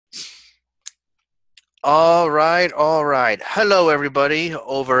All right, all right. Hello, everybody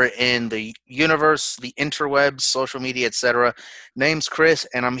over in the universe, the interwebs, social media, etc. Name's Chris,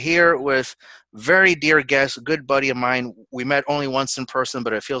 and I'm here with very dear guest, a good buddy of mine. We met only once in person,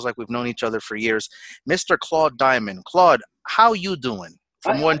 but it feels like we've known each other for years. Mr. Claude Diamond. Claude, how you doing?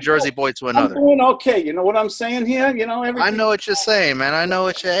 From I, one Jersey boy to I'm another. doing okay. You know what I'm saying here? I Everything. know what you're saying, man. I know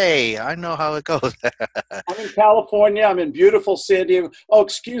what you. Hey, I know how it goes. I'm in California. I'm in beautiful San Diego. Oh,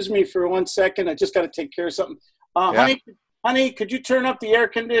 excuse me for 1 second. I just got to take care of something. Yeah. Honey, could you turn up the air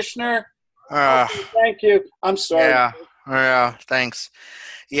conditioner? Uh, Okay, thank you. I'm sorry. yeah. Yeah. Thanks.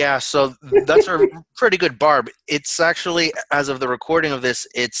 Yeah, so that's a pretty good barb. It's actually, as of the recording of this,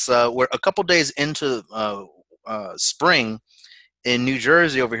 we're a couple days into spring in New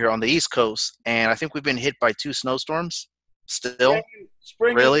Jersey over here on the East Coast, and I think we've been hit by two snowstorms. Spring, Still,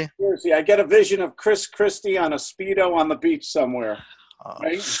 spring in really? New Jersey. I get a vision of Chris Christie on a Speedo on the beach somewhere, Uh,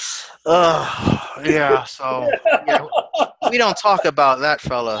 right? yeah. So yeah, we don't talk about that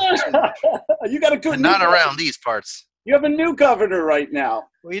fella too much, You got a good and new not governor. around these parts. You have a new governor right now.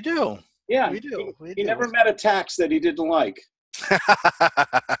 We do, Yeah, we do, we he do. never met a tax that he didn't like.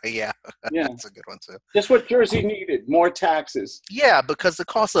 Yeah, Yeah. that's a good one too. Just what Jersey needed, more taxes. Yeah, because the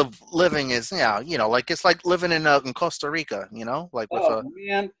cost of living is, yeah, like it's like living in Costa Rica, like with Oh a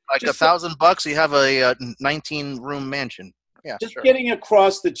man, like $1,000, you have a 19-room mansion. Yeah, just sure. getting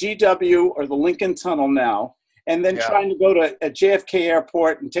across the GW or the Lincoln Tunnel now, and then Yeah. trying to go to a JFK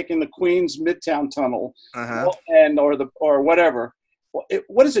Airport and taking the Queens Midtown Tunnel, Uh-huh. or whatever.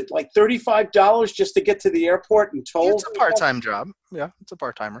 What is it, like $35 just to get to the airport and It's tolls? a part-time job. Yeah, it's a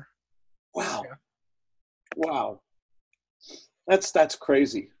part-timer. Wow, Yeah. wow, that's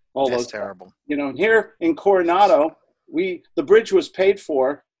crazy. All That's those, terrible. and here in Coronado, the bridge was paid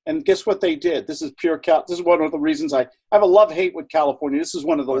for, and guess what they did? This is pure Cal. This is one of the reasons I have a love hate with California. This is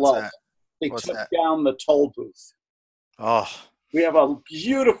one of the What's loves. that? They What's took that? down the toll booth. Oh, We have a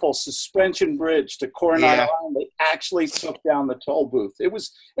beautiful suspension bridge to Coronado yeah. Island. They actually took down the toll booth. It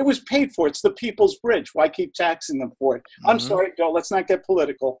was paid for. It's the people's bridge. Why keep taxing them for it? I'm Hmm. sorry, Joe. Let's not get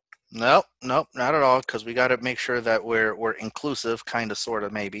political. Nope, nope, not at all, because we got to make sure that we're inclusive, kind of, sort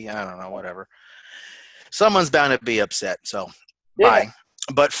of, maybe. I don't know, whatever. Someone's bound to be upset, so Yeah. bye.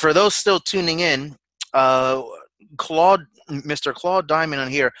 But for those still tuning in, uh, Claude, Mr. Claude Diamond on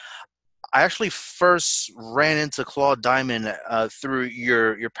here. I actually first ran into Claude Diamond through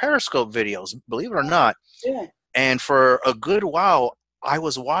your Periscope videos, believe it or not. Yeah. And for a good while, I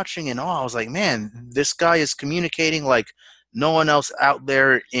was watching in awe. I was like, man, this guy is communicating like no one else out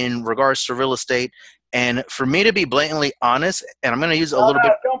there in regards to real estate. And for me to be blatantly honest, and I'm going to use a No, little no,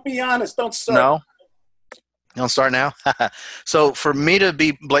 bit, don't be honest. Don't start. no, don't start now. So for me to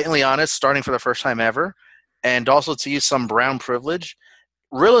be blatantly honest, starting for the first time ever, and also to use some brown privilege,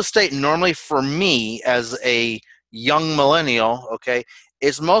 real estate normally for me as a young millennial, okay,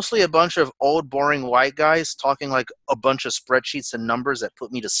 is mostly a bunch of old boring white guys talking like a bunch of spreadsheets and numbers that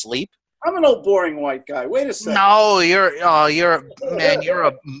put me to sleep. I'm an old boring white guy. Wait a second. No, you're man, you're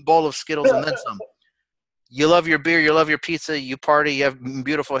a bowl of Skittles and then some. You love your beer, you love your pizza, you party, you have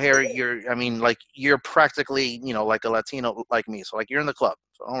beautiful hair. I mean, like you're practically, like a Latino like me. So like you're in the club.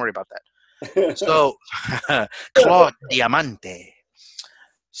 So don't worry about that. So, Claude Diamante.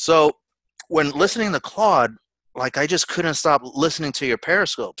 So when listening to Claude, like I just couldn't stop listening to your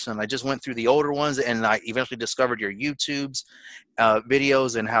periscopes, and I just went through the older ones, and I eventually discovered your YouTube's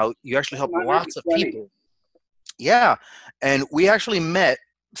videos and how you actually help lots of 120. people. Yeah, and we actually met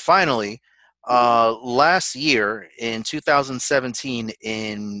finally last year in 2017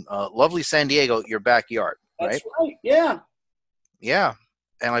 in lovely San Diego, your backyard, That's right? right. Yeah. Yeah,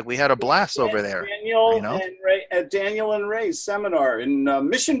 and like we had a blast over there, you Daniel know. and Ray, Daniel and Ray's seminar in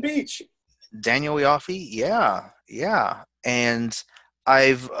Mission Beach. Daniel Yaffe, yeah, yeah, and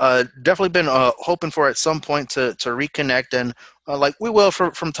I've definitely been hoping for at some point to reconnect, and like we will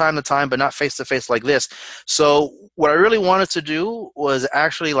from time to time, but not face to face like this. So what I really wanted to do was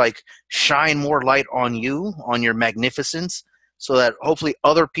actually like shine more light on you, on your magnificence, so that hopefully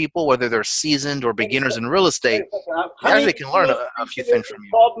other people, whether they're seasoned or Wait a beginners second. in real Wait estate, a second. they Honey, actually if can you're learn a listening few to this, things she from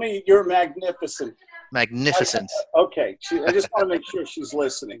you. called me you're magnificent. Magnificence. Okay. I just want to make sure she's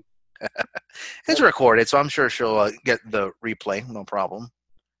listening. It's recorded, so I'm sure she'll get the replay, no problem,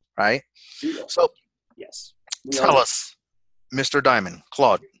 right? We are. So Yes. We are. tell us, Mr. Diamond,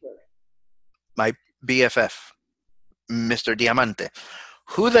 Claude, my BFF, Mr. Diamante,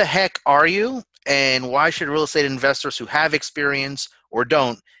 who the heck are you, and why should real estate investors who have experience or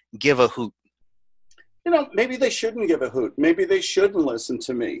don't give a hoot? Maybe they shouldn't give a hoot. Maybe they shouldn't listen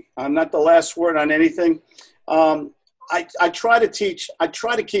to me. I'm not the last word on anything. I try to teach. I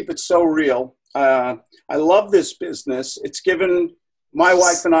try to keep it so real I love this business. It's given my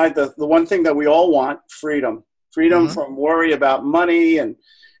wife and I the one thing that we all want: freedom. Freedom Mm-hmm. from worry about money and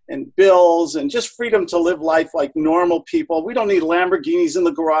bills, and just freedom to live life like normal people. We don't need Lamborghinis in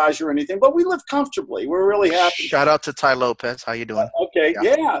the garage or anything, but we live comfortably. We're really happy. Shout out to Ty Lopez. How you doing? Okay,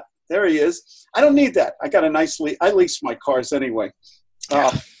 yeah, there he is. I don't need that. I got a nice I lease my cars anyway.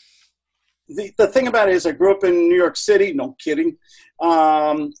 Yeah. The thing about it is I grew up in New York City. No kidding.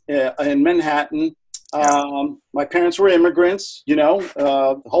 In Manhattan. My parents were immigrants,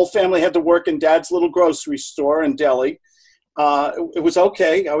 the whole family had to work in Dad's little grocery store in Delhi. It was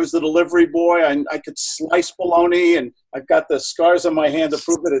okay. I was the delivery boy. I could slice bologna, and I've got the scars on my hand to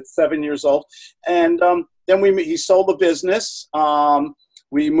prove it at 7 years old. And then he sold the business.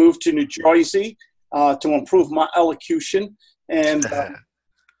 We moved to New Jersey to improve my elocution.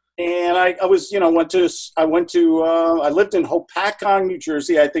 And I was, I lived in Hopatcong, New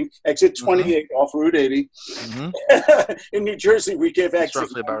Jersey. I think exit 28 off Route 80. Mm-hmm. In New Jersey, we give exit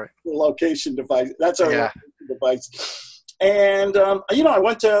the location device. That's our location device. And, I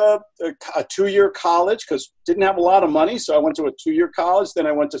went to a 2-year college because didn't have a lot of money. So I went to a 2-year college. Then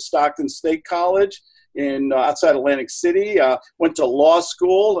I went to Stockton State College in outside Atlantic City. Went to law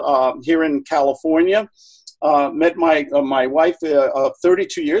school here in California. Met my wife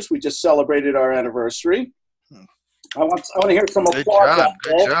 32 years. We just celebrated our anniversary. I want to hear some applause.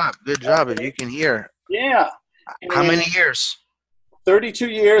 Good job. If you can hear. Yeah. How many years? 32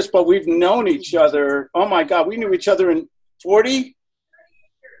 years, but we've known each other. Oh my God, we knew each other in 40.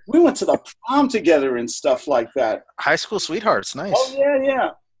 We went to the prom together and stuff like that. High school sweethearts, nice. Oh yeah,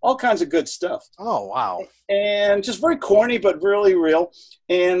 all kinds of good stuff. Oh wow. And just very corny, but really real.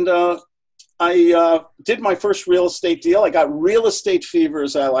 And I did my first real estate deal. I got real estate fever,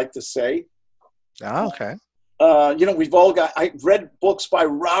 as I like to say. Oh, okay. We've all got. I read books by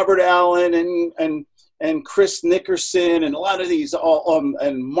Robert Allen and Chris Nickerson and a lot of these.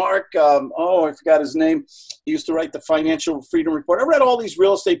 And Mark. I forgot his name. He used to write the Financial Freedom Report. I read all these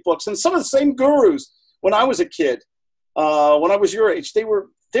real estate books, and some of the same gurus when I was a kid. When I was your age,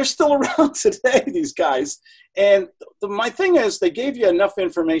 they're still around today. These guys. And my thing is, they gave you enough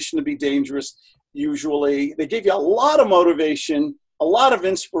information to be dangerous. Usually, they gave you a lot of motivation, a lot of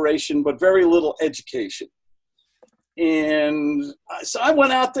inspiration, but very little education. And so I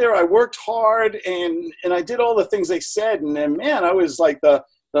went out there, I worked hard, and I did all the things they said. And then, man, I was like, the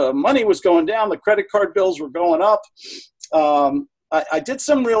money was going down, the credit card bills were going up. I did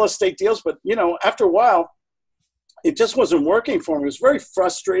some real estate deals, but, after a while, it just wasn't working for me. It was very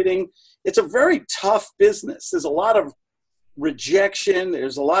frustrating. It's a very tough business. There's a lot of rejection.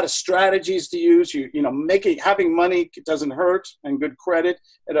 There's a lot of strategies to use. Having money doesn't hurt, and good credit.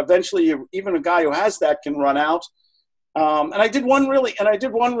 And eventually, even a guy who has that can run out. And I did one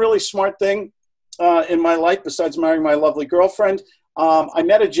really smart thing in my life besides marrying my lovely girlfriend. I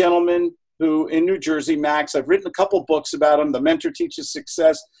met a gentleman who in New Jersey, Max. I've written a couple books about him. The Mentor Teaches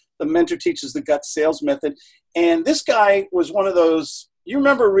Success. The Mentor Teaches the G.U.T.S sales method. And this guy was one of those. You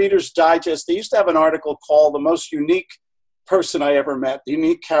remember Reader's Digest? They used to have an article called "The Most Unique Person I Ever Met," the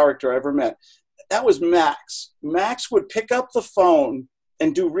unique character I ever met. That was Max. Max would pick up the phone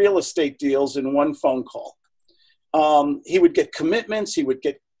and do real estate deals in one phone call. He would get commitments, he would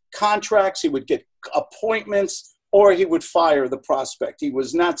get contracts, he would get appointments, or he would fire the prospect. He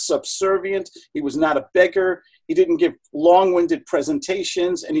was not subservient. He was not a beggar. He didn't give long-winded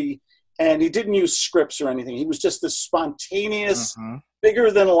presentations, and he didn't use scripts or anything. He was just this spontaneous,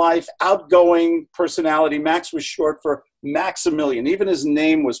 bigger-than-life, outgoing personality. Max was short for Maximilian. Even his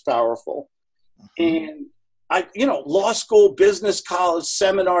name was powerful. And law school, business college,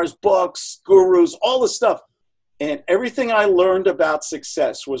 seminars, books, gurus, all the stuff. And everything I learned about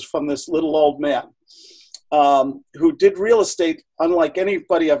success was from this little old man who did real estate unlike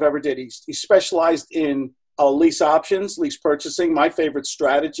anybody I've ever did. He specialized in lease options, lease purchasing, my favorite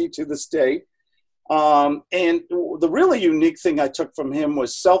strategy to this day. And the really unique thing I took from him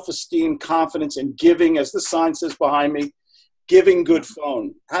was self-esteem, confidence, and giving, as the sign says behind me, giving good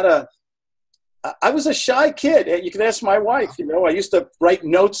phone. I was a shy kid. You can ask my wife, I used to write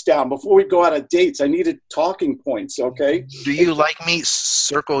notes down before we go out on dates. I needed talking points, okay? Do you like me?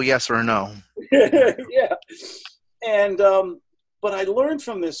 Circle yes or no. Yeah. And, but I learned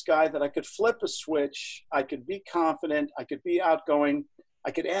from this guy that I could flip a switch. I could be confident. I could be outgoing. I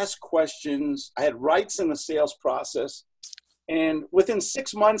could ask questions. I had rights in the sales process. And within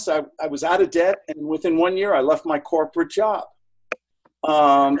 6 months, I was out of debt. And within 1 year, I left my corporate job.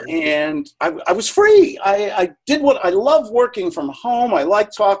 And I was free. I did what I love, working from home. I like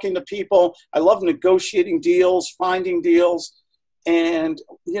talking to people. I love negotiating deals, finding deals. And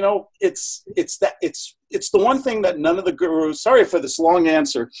it's the one thing that none of the gurus. Sorry for this long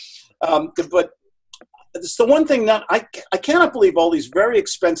answer, but it's the one thing that I cannot believe all these very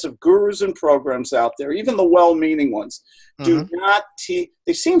expensive gurus and programs out there, even the well-meaning ones, do not teach.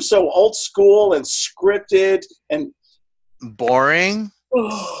 They seem so old school and scripted and boring.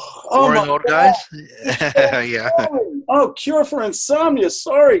 Oh Boring my old God. guys. Yeah. Oh, cure for insomnia.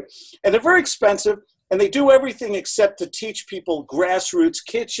 Sorry. And they're very expensive, and they do everything except to teach people grassroots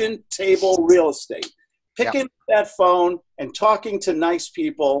kitchen table real estate. Picking up that phone and talking to nice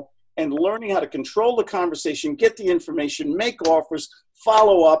people and learning how to control the conversation, get the information, make offers,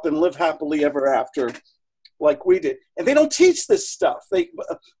 follow up, and live happily ever after like we did. And they don't teach this stuff. They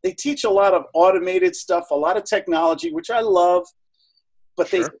teach a lot of automated stuff, a lot of technology, which I love. But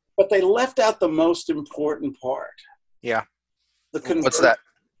they left out the most important part. Yeah. What's that?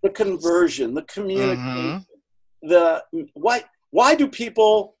 The conversion, the communication.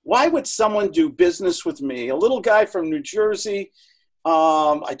 Why would someone do business with me? A little guy from New Jersey.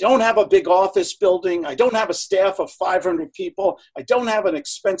 I don't have a big office building. I don't have a staff of 500 people. I don't have an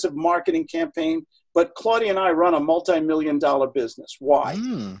expensive marketing campaign. But Claudia and I run a multi-million-dollar business. Why?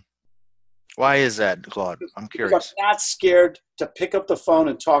 Why is that, Claude? I'm curious. Because I'm not scared to pick up the phone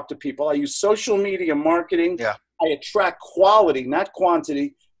and talk to people. I use social media marketing. Yeah. I attract quality, not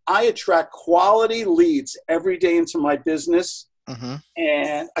quantity. I attract quality leads every day into my business.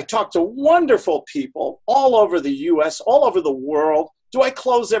 And I talk to wonderful people all over the U.S., all over the world. Do I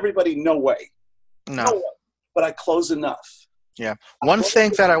close everybody? No way. No way. But I close enough. Yeah. One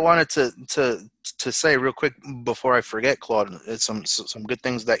thing that I wanted to say real quick before I forget, Claude, is some good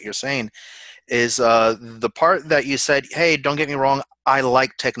things that you're saying is the part that you said, hey, don't get me wrong, I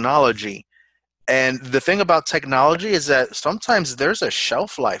like technology. And the thing about technology is that sometimes there's a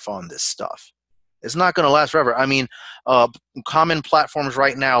shelf life on this stuff. It's not going to last forever. I mean, common platforms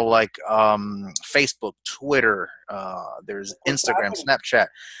right now like Facebook, Twitter, there's Instagram, Snapchat.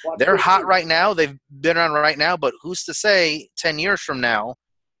 They're hot right now. They've been on right now. But who's to say 10 years from now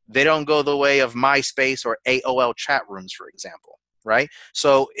they don't go the way of MySpace or AOL chat rooms, for example, right?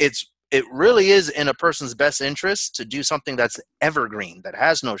 So it really is in a person's best interest to do something that's evergreen, that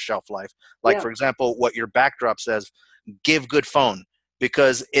has no shelf life. Like, for example, what your backdrop says, give good phone.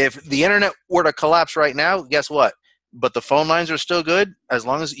 Because if the internet were to collapse right now, guess what? But the phone lines are still good. As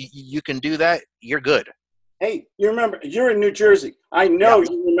long as you can do that, you're good. Hey, you remember, you're in New Jersey. I know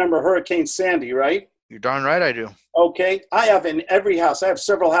you remember Hurricane Sandy, right? You're darn right I do. Okay. I have in every house. I have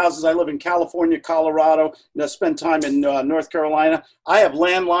several houses. I live in California, Colorado, and I spend time in North Carolina. I have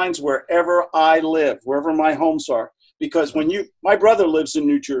landlines wherever I live, wherever my homes are. Because my brother lives in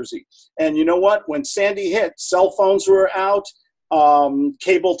New Jersey. And you know what? When Sandy hit, cell phones were out.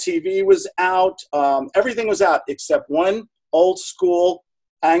 Cable TV was out. Everything was out except one old school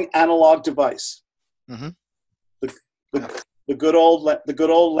analog device. The good old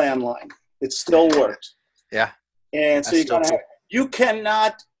landline. It still worked. Yeah. And so your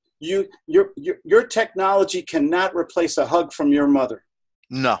technology cannot replace a hug from your mother.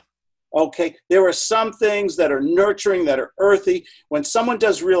 No. Okay, there are some things that are nurturing, that are earthy. When someone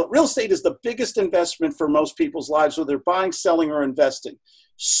does real estate is the biggest investment for most people's lives, whether they're buying, selling, or investing.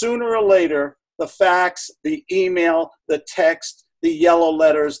 Sooner or later, the fax, the email, the text, the yellow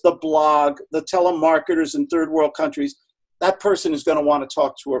letters, the blog, the telemarketers in third world countries, that person is going to want to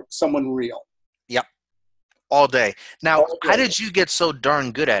talk to someone real. Yep, all day. Now, how did you get so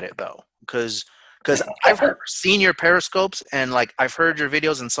darn good at it, though? Because I've seen your periscopes and like I've heard your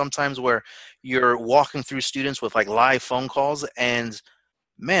videos, and sometimes where you're walking through students with like live phone calls, and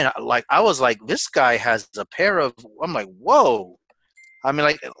man, like I was like, this guy has a pair of. I'm like, whoa. I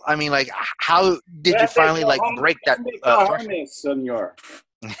mean, like, how did you finally like break that? Senor.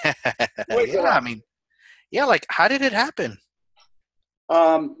 Yeah, I mean, yeah, like how did it happen?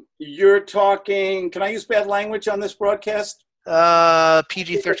 You're talking. Can I use bad language on this broadcast?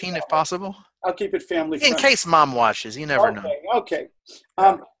 PG-13 if possible. I'll keep it family friendly. In case mom watches, you never know. Okay.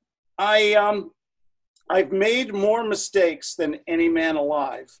 I've made more mistakes than any man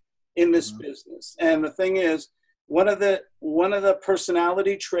alive in this business. And the thing is, one of the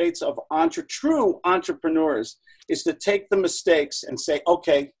personality traits of true entrepreneurs is to take the mistakes and say,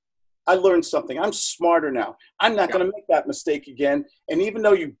 okay, I learned something. I'm smarter now. I'm not going to make that mistake again. And even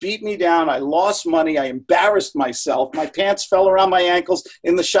though you beat me down, I lost money, I embarrassed myself, my pants fell around my ankles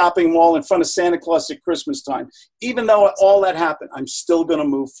in the shopping mall in front of Santa Claus at Christmas time. Even though all that happened, I'm still going to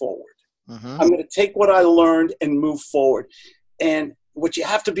move forward. I'm going to take what I learned and move forward. And what you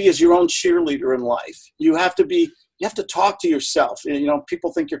have to be is your own cheerleader in life. You have to be You have to talk to yourself. You know,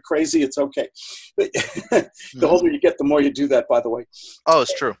 people think you're crazy. It's okay. But the older you get, the more you do that, by the way. Oh,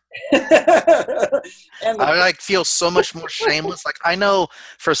 it's true. And I like feel so much more shameless. Like I know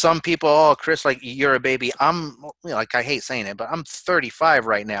for some people, oh, Chris, like you're a baby. I'm like I hate saying it, but I'm 35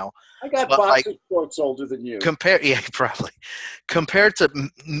 right now. I got But like boxer shorts older than you. yeah, probably compared to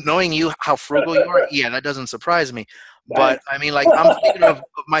knowing you how frugal you are, yeah, that doesn't surprise me. But Thanks. I mean, like I'm thinking of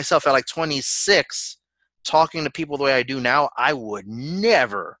myself at like 26, talking to people the way I do now. I would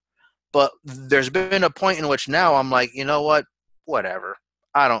never. But there's been a point in which now I'm like, you know what? Whatever.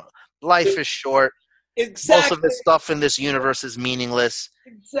 I don't. Life is short. Most of Exactly. this stuff in this universe is meaningless.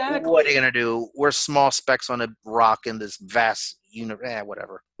 What are Exactly. you gonna do? We're small specks on a rock in this vast universe.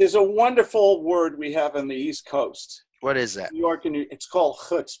 Whatever. There's a wonderful word we have on the East Coast, What is that? New York, and it's called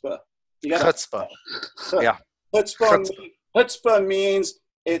chutzpah. You got Chutzpah. to Yeah. chutzpah. Chutzpah. Chutzpah means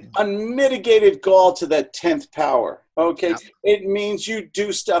it unmitigated gall to that 10th power. Okay, Yeah. it means you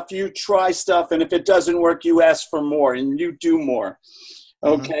do stuff, you try stuff, and if it doesn't work, you ask for more and you do more.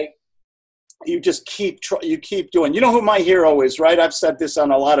 Mm-hmm. Okay, you just you keep doing. You know who my hero is, right? I've said this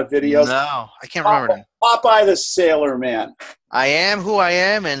on a lot of videos. No, I can't remember them. Popeye the Sailor Man. I am who I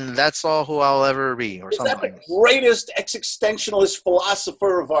am, and that's all who I'll ever be, or Is something that like the this. greatest existentialist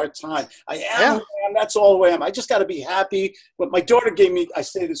philosopher of our time? I am Yeah. who I am. That's all who I am. I just got to be happy. But my daughter gave me, I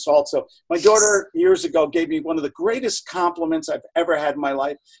say this also, my daughter years ago gave me one of the greatest compliments I've ever had in my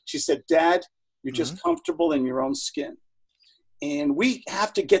life. She said, Dad, you're just comfortable in your own skin. And we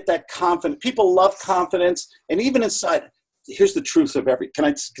have to get that confidence. People love confidence. And even inside, here's the truth of can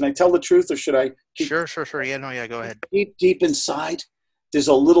I tell the truth or should I keep? Sure. Yeah, no, yeah, go ahead. Deep inside, there's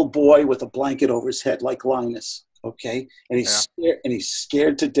a little boy with a blanket over his head like Linus, okay? And he's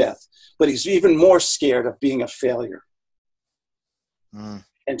scared to death. But he's even more scared of being a failure. Mm.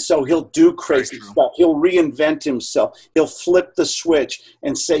 And so he'll do crazy stuff. He'll reinvent himself. He'll flip the switch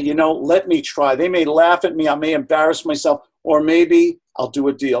and say, you know, let me try. They may laugh at me. I may embarrass myself. Or maybe I'll do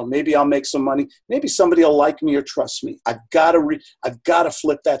a deal. Maybe I'll make some money. Maybe somebody will like me or trust me. I've got to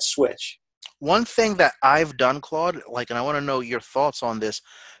flip that switch. One thing that I've done, Claude, like, and I want to know your thoughts on this.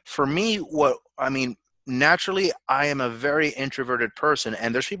 For me, naturally, I am a very introverted person,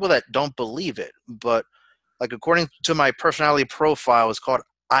 and there's people that don't believe it. But like, according to my personality profile, it's called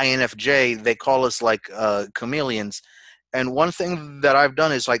INFJ. They call us like chameleons. And one thing that I've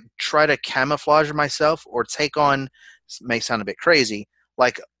done is like try to camouflage myself or take on, may sound a bit crazy,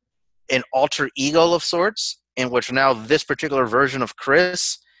 like an alter ego of sorts, in which now this particular version of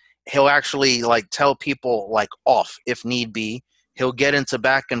Chris, he'll actually like tell people like off if need be. He'll get into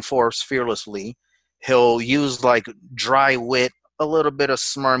back and forth fearlessly. He'll use like dry wit, a little bit of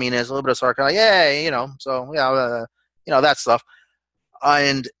smarminess, a little bit of sarcasm, like, yeah, so yeah, that stuff.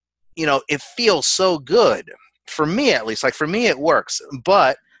 And it feels so good for me, at least. Like for me, it works.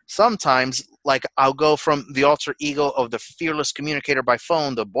 But sometimes, like I'll go from the alter ego of the fearless communicator by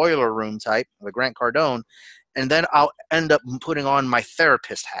phone, the boiler room type, the Grant Cardone, and then I'll end up putting on my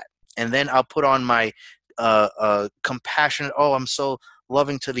therapist hat, and then I'll put on my compassionate. Oh, I'm so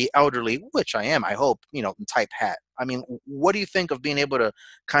loving to the elderly, which I am, I hope, type hat. I mean, what do you think of being able to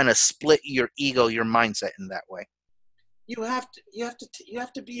kind of split your ego, your mindset in that way? You have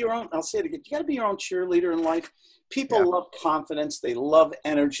to be your own. I'll say it again. You got to be your own cheerleader in life. People love confidence. They love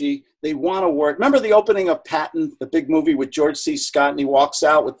energy. They want to work. Remember the opening of Patton, the big movie with George C. Scott, and he walks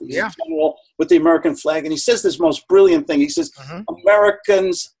out with the general with the American flag, and he says this most brilliant thing. He says,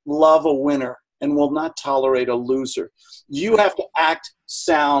 Americans love a winner and will not tolerate a loser. You have to act,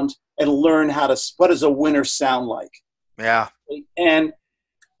 sound, and learn what does a winner sound like. Yeah. And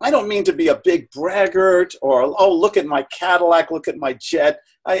I don't mean to be a big braggart or, oh, look at my Cadillac, look at my jet.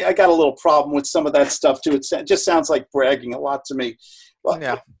 I got a little problem with some of that stuff, too. It just sounds like bragging a lot to me. But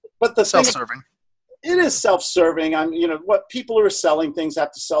the self-serving. It is self-serving. What people who are selling things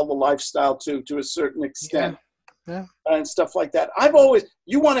have to sell the lifestyle, too, to a certain extent. Yeah. And stuff like that.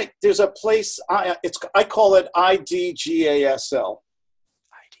 There's a place, I call it IDGASL.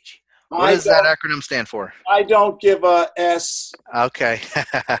 What does that acronym stand for? I don't give a S. Okay.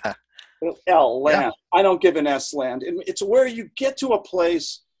 L, land. Yeah. I don't give an S, land. It's where you get to a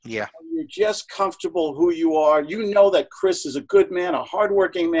place where you're just comfortable who you are. You know that Chris is a good man, a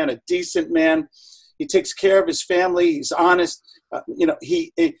hardworking man, a decent man. He takes care of his family. He's honest.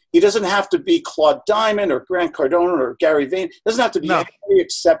 He doesn't have to be Claude Diamond or Grant Cardone or Gary Vayner. He doesn't have to be anybody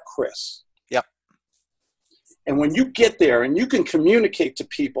except Chris. Yep. And when you get there and you can communicate to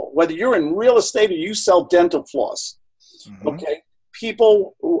people, whether you're in real estate or you sell dental floss, okay,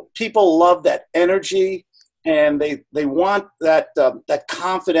 people love that energy and they want that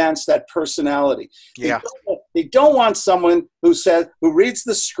confidence, that personality. Yeah. They don't want someone who reads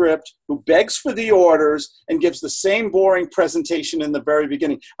the script, who begs for the orders, and gives the same boring presentation in the very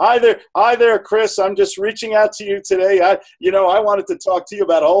beginning. Hi there, Chris. I'm just reaching out to you today. I wanted to talk to you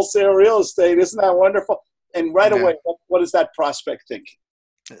about wholesale real estate. Isn't that wonderful? And right away, what is that prospect thinking?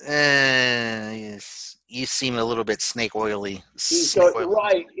 Yes. You seem a little bit snake oily.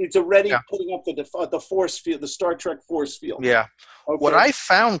 Right. It's already putting up the force field, the Star Trek force field. Yeah. Okay. What I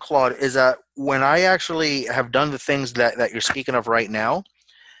found, Claude, is that when I actually have done the things that you're speaking of right now,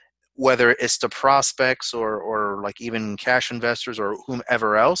 whether it's to prospects or like even cash investors or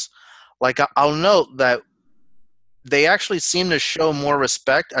whomever else, like I'll note that they actually seem to show more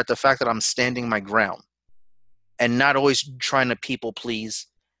respect at the fact that I'm standing my ground and not always trying to people please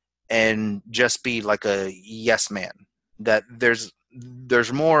and just be like a yes man. That there's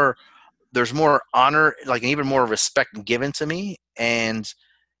more honor, like even more respect given to me, and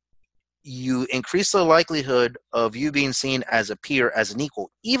you increase the likelihood of you being seen as a peer, as an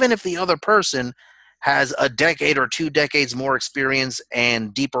equal, even if the other person has a decade or 2 decades more experience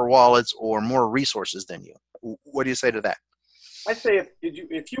and deeper wallets or more resources than you. What do you say to that? I say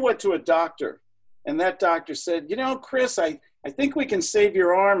if you went to a doctor and that doctor said, Chris, I think we can save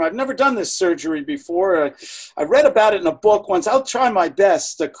your arm. I've never done this surgery before. I read about it in a book once. I'll try my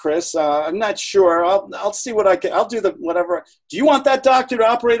best, Chris. I'm not sure. I'll see what I can. I'll do whatever. Do you want that doctor to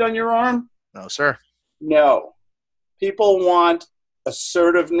operate on your arm? No, sir. No. People want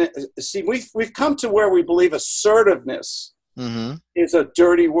assertiveness. See, we've come to where we believe assertiveness is a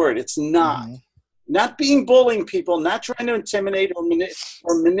dirty word. It's not. Not being bullying people, not trying to intimidate or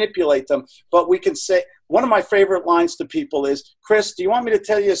manipulate them, but we can say, one of my favorite lines to people is, Chris, do you want me to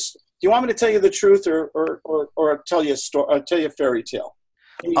tell you the truth or tell you a story, or tell you a fairy tale?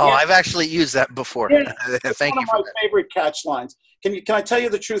 I've actually used that before. Yeah, Thank you. One of my favorite catch lines. Can I tell you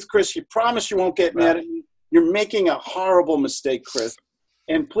the truth, Chris? You promise you won't get mad at me. You're making a horrible mistake, Chris.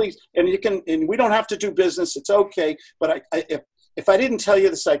 And please, and we don't have to do business. It's okay. But if I didn't tell you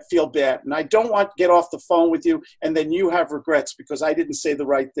this, I'd feel bad. And I don't want to get off the phone with you and then you have regrets because I didn't say the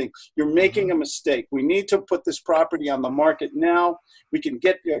right thing. You're making a mistake. We need to put this property on the market now. We can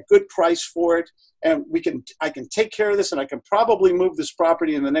get a good price for it. And I can take care of this, and I can probably move this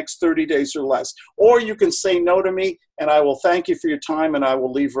property in the next 30 days or less. Or you can say no to me, and I will thank you for your time, and I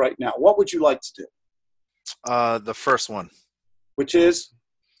will leave right now. What would you like to do? The first one. Which is?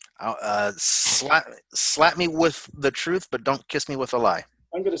 Slap me with the truth, but don't kiss me with a lie.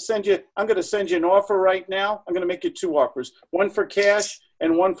 I'm going to send you an offer right now. I'm going to make you 2 offers, one for cash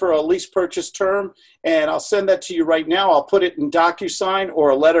and one for a lease purchase term. And I'll send that to you right now. I'll put it in DocuSign or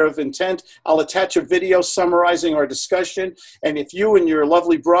a letter of intent. I'll attach a video summarizing our discussion. And if you and your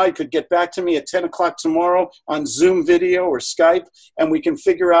lovely bride could get back to me at 10 o'clock tomorrow on Zoom video or Skype, and we can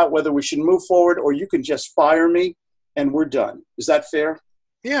figure out whether we should move forward or you can just fire me and we're done. Is that fair?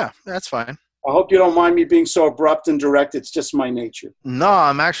 Yeah, that's fine. I hope you don't mind me being so abrupt and direct. It's just my nature. No,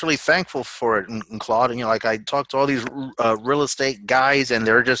 I'm actually thankful for it, and Claude. And, like I talk to all these real estate guys, and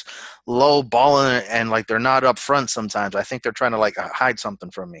they're just low balling, and like they're not upfront sometimes. I think they're trying to like hide something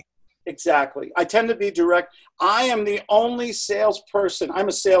from me. Exactly. I tend to be direct. I am the only salesperson. I'm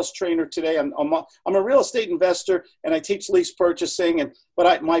a sales trainer today. I'm a real estate investor, and I teach lease purchasing.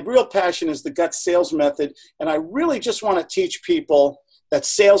 But my real passion is the G.U.T.S sales method, and I really just want to teach people that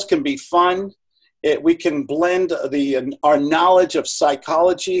sales can be fun. We can blend our knowledge of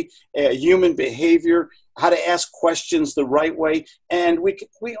psychology, human behavior, how to ask questions the right way, and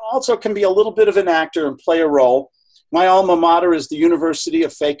we also can be a little bit of an actor and play a role. My alma mater is the University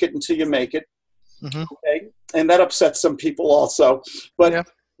of Fake It Until You Make It, okay? And that upsets some people also. But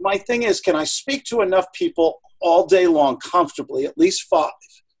my thing is, can I speak to enough people all day long comfortably, at least 5?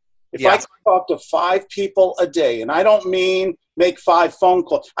 If I can talk to 5 people a day, and I don't mean make 5 phone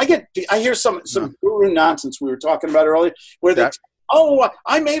calls. I hear some guru nonsense we were talking about earlier, where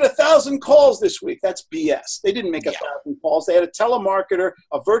I made 1,000 calls this week. That's BS. They didn't make 1,000 calls. They had a telemarketer,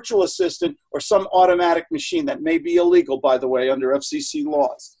 a virtual assistant, or some automatic machine that may be illegal, by the way, under FCC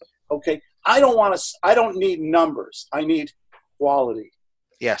laws. Okay, I don't need numbers. I need quality.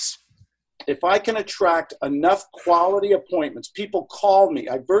 Yes. If I can attract enough quality appointments, people call me.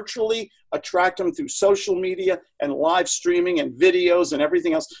 I virtually attract them through social media and live streaming and videos and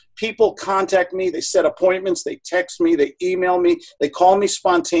everything else. People contact me. They set appointments. They text me. They email me. They call me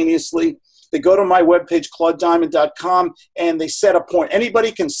spontaneously. They go to my webpage, claudediamond.com, and they set a point.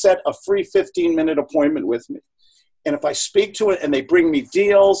 Anybody can set a free 15-minute appointment with me. And if I speak to it and they bring me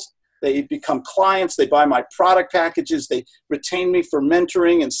deals, they become clients. They buy my product packages. They retain me for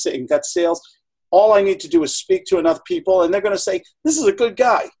mentoring and get sales. All I need to do is speak to enough people, and they're going to say, this is a good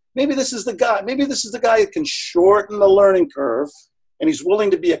guy. maybe this is the guy. Maybe this is the guy that can shorten the learning curve and he's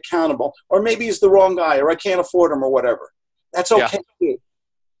willing to be accountable. Or maybe he's the wrong guy or I can't afford him or whatever. That's Yeah. okay too.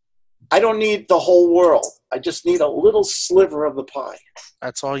 I don't need the whole world. I just need a little sliver of the pie.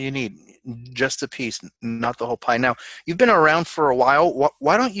 That's all you need. Just a piece, not the whole pie. Now, you've been around for a while.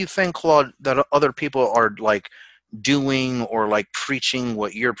 Why don't you think, Claude, that other people are like doing or like preaching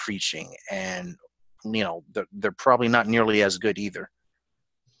what you're preaching? And, you know, they're probably not nearly as good either.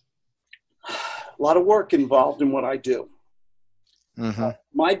 A lot of work involved in what I do. Mm-hmm.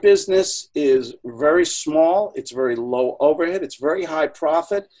 My business is very small. It's very low overhead. It's very high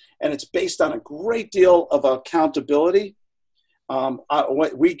profit. And it's based on a great deal of accountability. One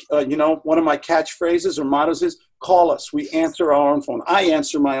of my catchphrases or mottos is, call us. We answer our own phone. I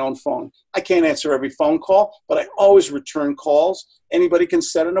answer my own phone. I can't answer every phone call, but I always return calls. Anybody can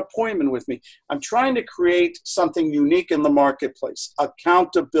set an appointment with me. I'm trying to create something unique in the marketplace,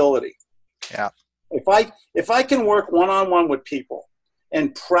 accountability. Yeah. If I can work one-on-one with people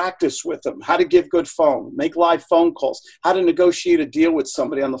and practice with them how to give good phone, make live phone calls, how to negotiate a deal with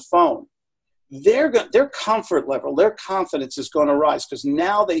somebody on the phone, their comfort level, their confidence is going to rise because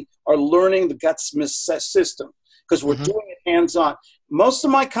now they are learning the G.U.T.S system because we're doing it hands-on. Most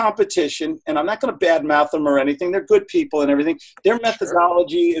of my competition, and I'm not going to badmouth them or anything, they're good people and everything, their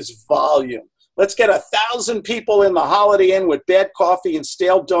methodology is volume. Let's get 1,000 people in the Holiday Inn with bad coffee and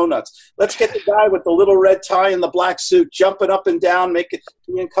stale donuts. Let's get the guy with the little red tie and the black suit jumping up and down, making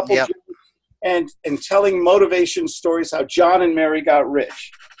a couple Yep. and telling motivation stories how John and Mary got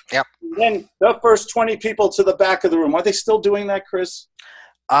rich. Yep. And then the first 20 people to the back of the room. Are they still doing that, Chris?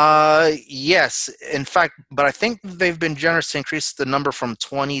 Yes. In fact, but I think they've been generous to increase the number from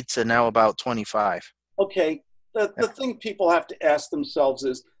 20 to now about 25. Okay. The thing people have to ask themselves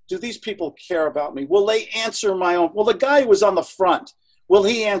is, do these people care about me? Will they answer my own? Well, the guy who was on the front, will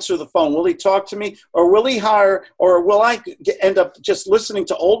he answer the phone? Will he talk to me? Or will he hire, or will I end up just listening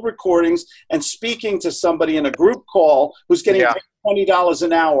to old recordings and speaking to somebody in a group call who's getting paid $20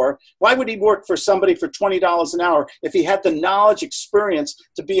 an hour? Why would he work for somebody for $20 an hour if he had the knowledge, experience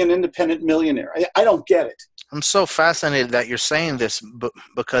to be an independent millionaire? I don't get it. I'm so fascinated that you're saying this,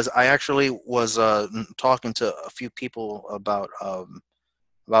 because I actually was talking to a few people about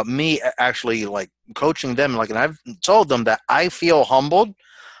me actually like coaching them, like, and I've told them that I feel humbled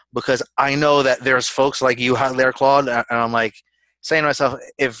because I know that there's folks like you out there, Claude, and I'm like saying to myself,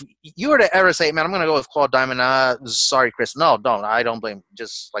 if you were to ever say, man, I'm going to go with Claude Diamond, sorry, Chris, no, don't, I don't blame,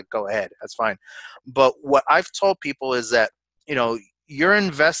 just like go ahead, that's fine. But what I've told people is that, you know, you're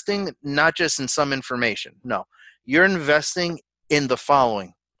investing not just in some information, no, you're investing in the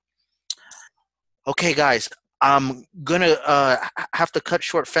following. Okay, guys, I'm going to have to cut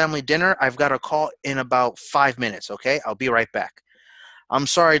short family dinner. I've got a call in about 5 minutes, okay? I'll be right back. I'm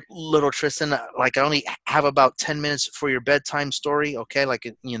sorry, little Tristan, like I only have about 10 minutes for your bedtime story, okay? Like,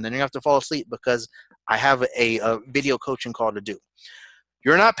 you know, then you have to fall asleep because I have a video coaching call to do.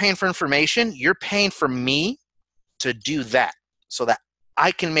 You're not paying for information. You're paying for me to do that so that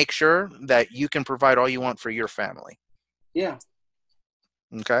I can make sure that you can provide all you want for your family. Yeah.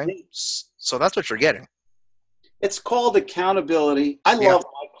 Okay? So that's what you're getting. It's called accountability. I'm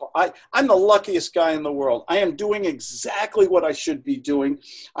the luckiest guy in the world. I am doing exactly what I should be doing.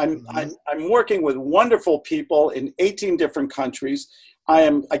 I'm working with wonderful people in 18 different countries.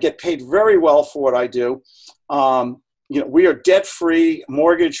 I get paid very well for what I do. You know, we are debt free,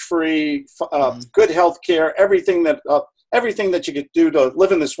 mortgage free, good health care, everything that you could do to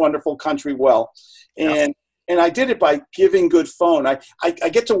live in this wonderful country well. And I did it by giving good phone. I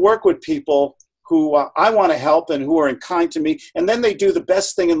get to work with people who I want to help and who are kind to me. And then they do the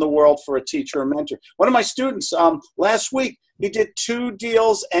best thing in the world for a teacher or mentor. One of my students last week, he did 2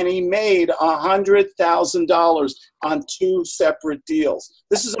 deals and he made $100,000 on 2 separate deals.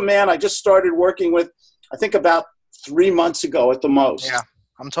 This is a man I just started working with, I think about 3 months ago at the most. Yeah,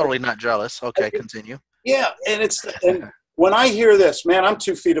 I'm totally not jealous. Okay, continue. Yeah, and when I hear this, man, I'm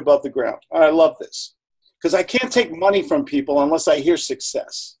 2 feet above the ground. I love this because I can't take money from people unless I hear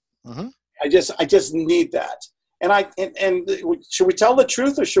success. Mm-hmm. I just need that. And should we tell the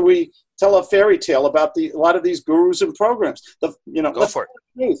truth or should we tell a fairy tale about a lot of these gurus and programs? Go for it.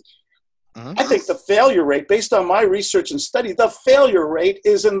 The truth. Mm-hmm. I think the failure rate, based on my research and study, the failure rate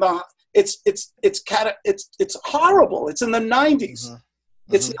is in the it's horrible. It's in the 90s.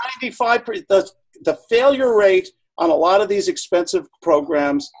 Mm-hmm. It's 95%. The failure rate on a lot of these expensive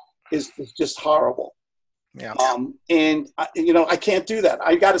programs is just horrible. Yeah. And I can't do that.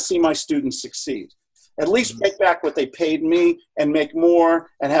 I got to see my students succeed. At least make back what they paid me and make more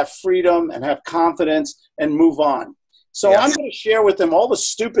and have freedom and have confidence and move on. So I'm going to share with them all the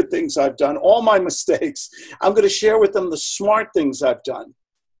stupid things I've done, all my mistakes. I'm going to share with them the smart things I've done.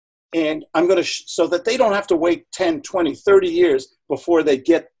 And I'm going to, so that they don't have to wait 10, 20, 30 years before they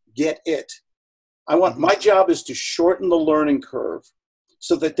get it. My job is to shorten the learning curve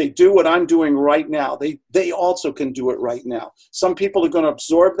so that they do what I'm doing right now. They also can do it right now. Some people are going to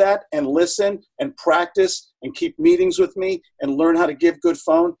absorb that and listen and practice and keep meetings with me and learn how to give good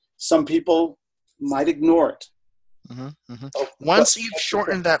phone. Some people might ignore it. Once you've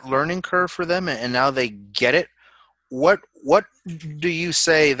shortened that learning curve for them and now they get it, what do you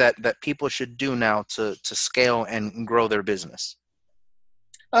say that people should do now to scale and grow their business?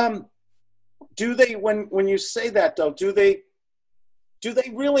 Do they, when you say that though, do they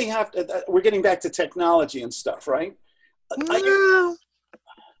really have to, we're getting back to technology and stuff, right? I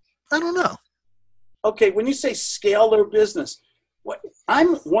don't know. Okay, when you say scale their business,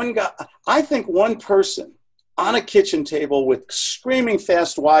 I'm one guy, I think one person on a kitchen table with screaming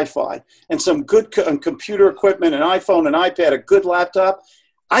fast Wi-Fi and some good computer equipment, an iPhone, an iPad, a good laptop,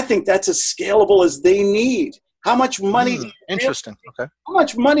 I think that's as scalable as they need. How much money? Interesting. Okay. How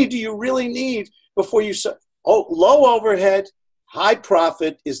much money do you really need before you say, oh, low overhead, high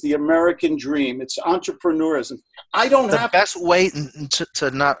profit is the American dream. It's entrepreneurism. I don't have the best way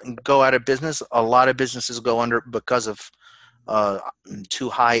to not go out of business. A lot of businesses go under because of too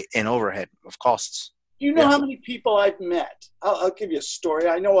high in overhead of costs. You know how many people I've met? I'll give you a story.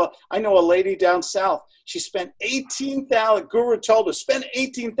 I know a lady down south. She spent $18,000. Guru told her spend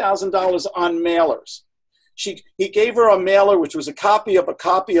 $18,000 on mailers. He gave her a mailer, which was a copy of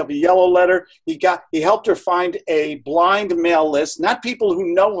a yellow letter. He helped her find a blind mail list, not people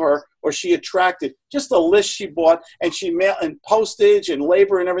who know her or she attracted, just a list she bought, and she mailed, and postage and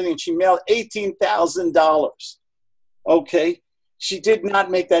labor and everything. And she mailed $18,000. Okay, she did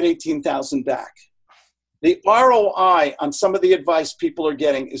not make that $18,000 back. The ROI on some of the advice people are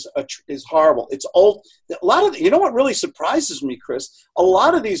getting is horrible. It's old. A lot of you know what really surprises me, Chris? A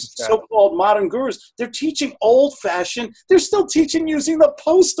lot of these so-called modern gurus, they're teaching old-fashioned. They're still teaching using the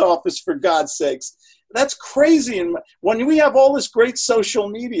post office, for God's sakes. That's crazy. And when we have all this great social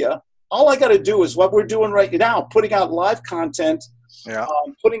media, all I got to do is what we're doing right now, putting out live content. Yeah.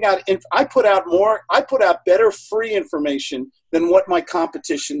 I put out better free information than what my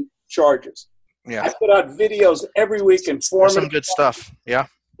competition charges. Yeah. I put out videos every week and some good stuff. Yeah.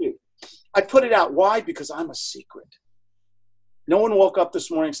 I put it out. Why? Because I'm a secret. No one woke up this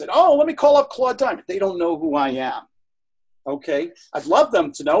morning and said, oh, let me call up Claude Diamond. They don't know who I am. Okay. I'd love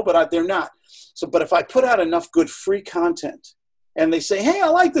them to know, but they're not. But if I put out enough good free content and they say, hey, I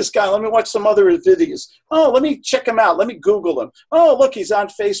like this guy. Let me watch some other videos. Oh, let me check him out. Let me Google him. Oh, look, he's on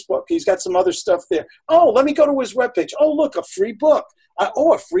Facebook. He's got some other stuff there. Oh, let me go to his webpage. Oh, look, a free book.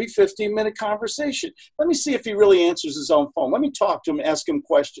 A free 15-minute conversation. Let me see if he really answers his own phone. Let me talk to him, ask him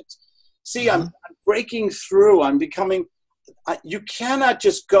questions. See, I'm breaking through. I'm becoming you cannot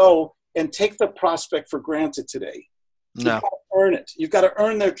just go and take the prospect for granted today. No. You've got to earn it. You've got to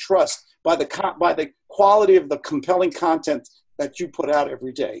earn their trust by the quality of the compelling content that you put out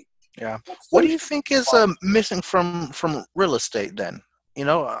every day. Yeah. What do you think is missing from real estate then? You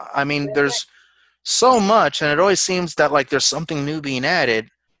know, I mean, there's so much, and it always seems that like there's something new being added,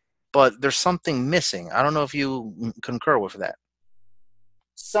 but there's something missing. I don't know if you concur with that.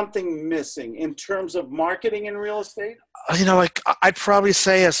 Something missing in terms of marketing in real estate? You know, like I'd probably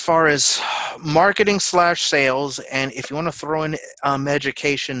say as far as marketing / sales, and if you want to throw in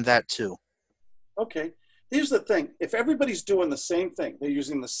education, that too. Okay. Here's the thing. If everybody's doing the same thing, they're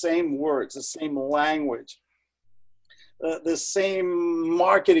using the same words, the same language, the same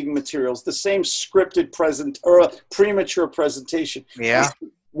marketing materials, the same scripted premature presentation. Yeah.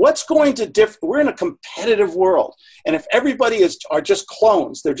 What's going to differ? We're in a competitive world. And if everybody are just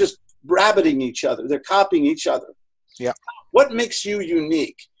clones, they're just rabbiting each other, they're copying each other. Yeah. What makes you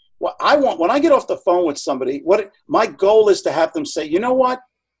unique? What I want, when I get off the phone with somebody, my goal is to have them say, you know what?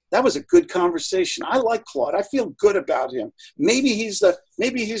 That was a good conversation. I like Claude. I feel good about him. Maybe he's the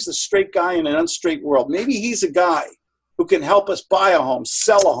straight guy in an unstraight world. Maybe he's a guy who can help us buy a home,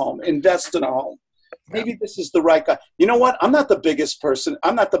 sell a home, invest in a home. Maybe this is the right guy. You know what? I'm not the biggest person.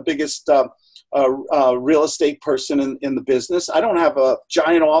 I'm not the biggest real estate person in the business. I don't have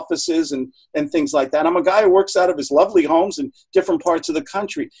giant offices and things like that. I'm a guy who works out of his lovely homes in different parts of the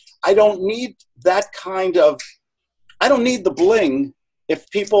country. I don't need I don't need the bling if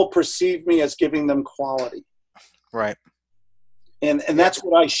people perceive me as giving them quality. Right. And that's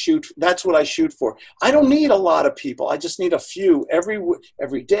what I shoot. That's what I shoot for. I don't need a lot of people. I just need a few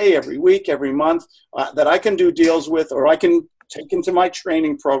every day, every week, every month that I can do deals with, or I can take into my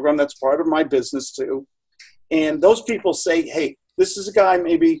training program. That's part of my business too. And those people say, hey, this is a guy,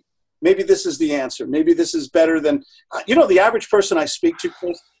 maybe this is the answer. Maybe this is better than, the average person I speak to,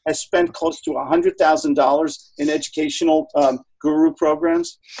 Chris, has spent close to $100,000 in educational guru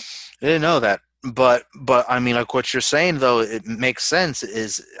programs. I didn't know that. But I mean, like what you're saying, though, it makes sense.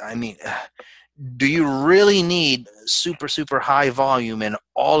 I mean, do you really need super, super high volume and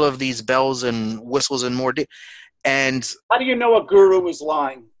all of these bells and whistles and more? And how do you know a guru is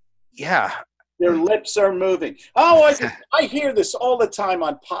lying? Yeah. Their lips are moving. Oh, I hear this all the time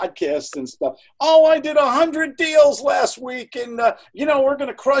on podcasts and stuff. Oh, I did 100 deals last week, and we're going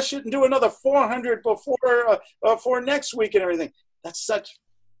to crush it and do another 400 before next week and everything. That's such.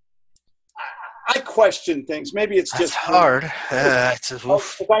 I question things. Maybe it's That's just hard.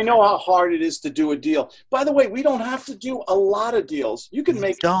 I know how hard it is to do a deal. By the way, we don't have to do a lot of deals. You can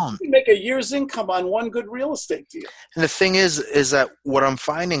make a year's income on one good real estate deal. And the thing is that what I'm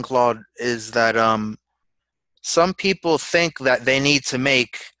finding, Claude, is that some people think that they need to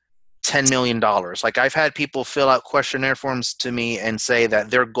make $10 million. Like I've had people fill out questionnaire forms to me and say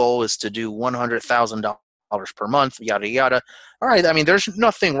that their goal is to do $100,000 per month, yada, yada. All right. I mean, there's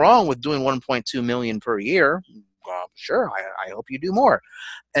nothing wrong with doing 1.2 million per year. Sure. I hope you do more.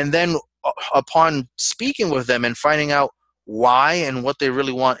 And then upon speaking with them and finding out why and what they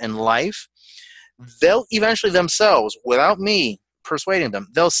really want in life, they'll eventually themselves, without me persuading them,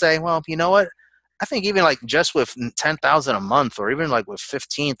 they'll say, well, you know what? I think even like just with 10,000 a month or even like with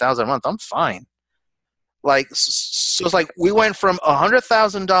 15,000 a month, I'm fine. Like, so it's like we went from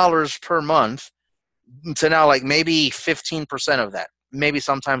 $100,000 per month to now like maybe 15% of that, maybe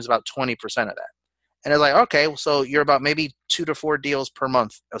sometimes about 20% of that. And it's like, okay, so you're about maybe 2 to 4 deals per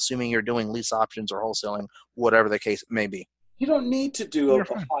month, assuming you're doing lease options or wholesaling, whatever the case may be. You don't need to do a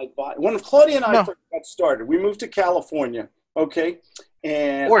high buy. When Claudia and I first got started, we moved to California, okay?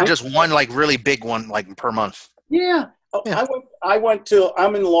 Or just one like really big one like per month. Yeah.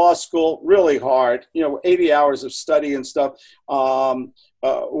 I'm in law school, really hard, 80 hours of study and stuff.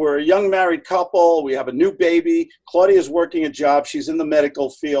 We're a young married couple. We have a new baby. Claudia's working a job. She's in the medical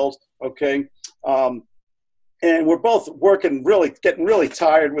field, okay? And we're both working getting really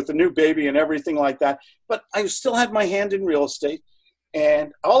tired with the new baby and everything like that. But I still had my hand in real estate.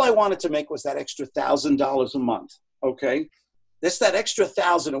 And all I wanted to make was that extra $1,000 a month, okay? That extra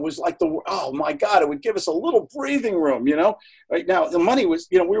 1,000. It was like oh my God, it would give us a little breathing room, Right now, the money was,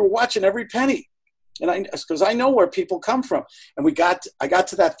 we were watching every penny. And because I know where people come from. And I got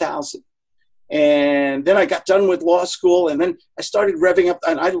to that 1,000. And then I got done with law school, and then I started revving up,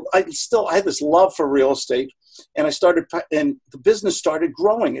 and I had this love for real estate, and and the business started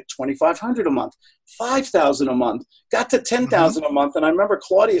growing at $2,500 a month, $5,000 a month, got to $10,000 a month, and I remember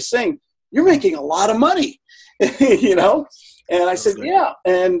Claudia saying, "You're making a lot of money," And I said, yeah.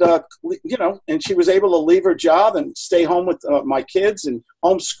 And, and she was able to leave her job and stay home with my kids and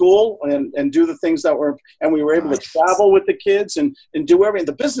homeschool and do the things and we were able to travel with the kids and do everything.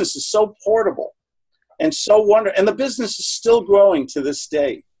 The business is so portable and so wonderful. And the business is still growing to this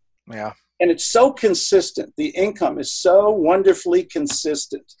day. Yeah. And it's so consistent. The income is so wonderfully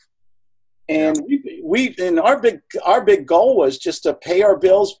consistent. And our big goal was just to pay our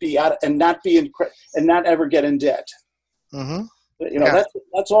bills, and not ever get in debt. Mm-hmm.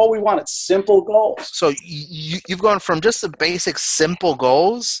 That's all we want. It's simple goals. So you've gone from just the basic simple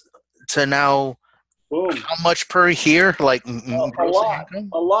goals to now, boom, how much per year? Like a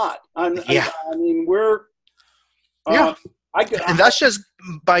lot. I mean, we're and that's just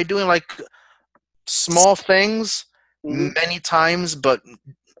by doing like small things many times, but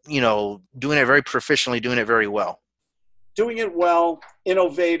doing it very proficiently, doing it very well. Doing it well,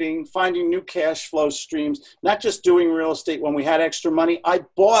 innovating, finding new cash flow streams, not just doing real estate. When we had extra money, I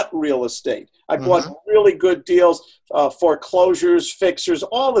bought real estate. I bought really good deals, foreclosures, fixers,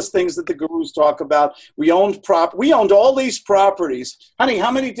 all these things that the gurus talk about. We owned all these properties. Honey,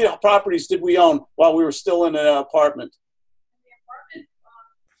 how many properties did we own while we were still in an apartment?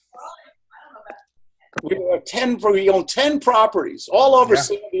 We own 10 properties all over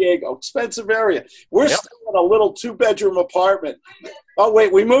San Diego, expensive area. We're still in a little 2-bedroom apartment. Oh,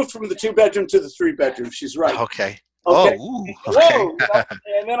 wait, we moved from the 2-bedroom to the 3-bedroom. She's right. Okay. Okay. Whoa.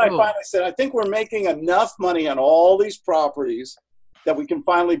 And then I finally said, I think we're making enough money on all these properties that we can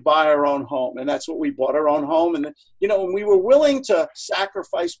finally buy our own home. And that's what we bought, our own home. And, and we were willing to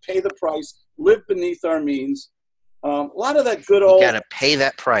sacrifice, pay the price, live beneath our means. A lot of that good old. You got to pay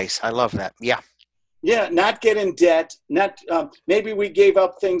that price. I love that. Yeah. Yeah, not get in debt. Maybe we gave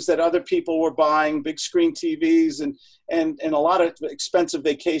up things that other people were buying, big screen TVs and a lot of expensive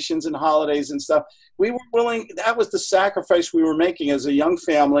vacations and holidays and stuff. We were willing. That was the sacrifice we were making as a young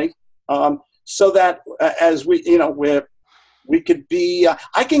family. so that as we, we could be,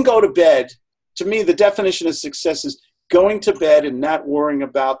 I can go to bed. To me, the definition of success is going to bed and not worrying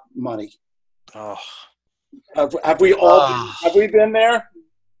about money. Oh, Have we all been, oh, have we been there?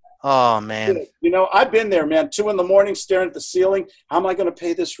 oh man. I've been there, man. 2 a.m, staring at the ceiling. How am I going to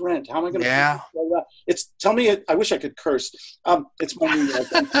pay this rent? How am I going to pay Yeah. this? Tell me. I wish I could curse. It's my New York.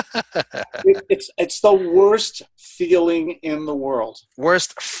 It's the worst feeling in the world.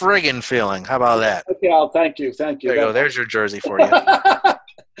 Worst friggin' feeling. How about that? Okay, Al, thank you. There you go. There's your jersey for you.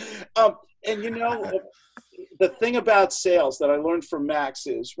 And the thing about sales that I learned from Max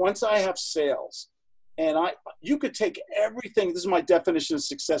is once I have sales, and you could take everything. This is my definition of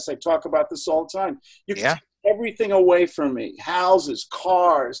success. I talk about this all the time. You can take everything away from me: houses,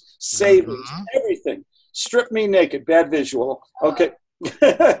 cars, savings, everything. Strip me naked. Bad visual. Okay.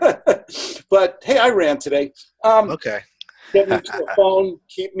 But hey, I ran today. Okay. Get me to a phone.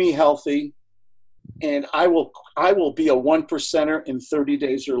 Keep me healthy. And I will be a 1%er in 30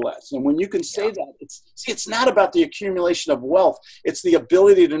 days or less. And when you can say that, it's not about the accumulation of wealth. It's the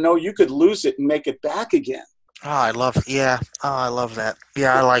ability to know you could lose it and make it back again. Oh, I love it. Yeah. Oh, I love that.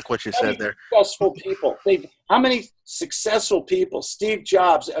 Yeah, I like what you said there. Successful people. How many successful people? Steve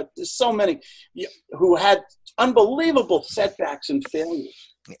Jobs. There's so many who had unbelievable setbacks and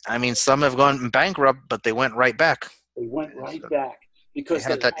failures. I mean, some have gone bankrupt, but they went right back. They went right back. Because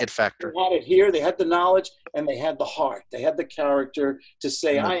they had that it factor. They had it here. They had the knowledge, and they had the heart. They had the character to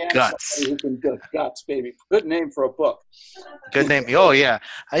say, "I am somebody who can do guts, baby." Good name for a book. Good name. Oh yeah,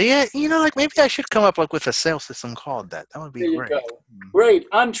 yeah. Like maybe I should come up with a sales system called that. That would be great. Go. Great,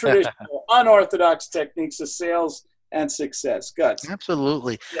 untraditional, unorthodox techniques of sales and success. Guts.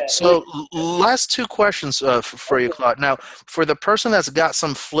 Absolutely. Yeah. So last two questions for you, Claude. Now, for the person that's got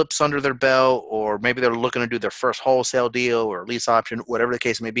some flips under their belt, or maybe they're looking to do their first wholesale deal or lease option, whatever the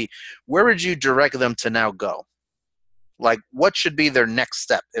case may be, where would you direct them to now go? Like, what should be their next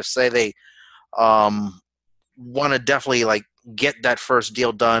step if, say, they want to definitely like get that first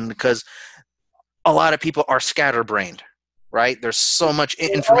deal done? Because a lot of people are scatterbrained, right? There's so much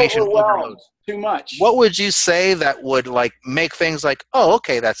information overload. Too much. What would you say that would like make things like, oh,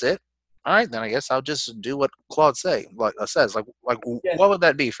 okay, that's it. All right, then I guess I'll just do what Claude says. Like, what would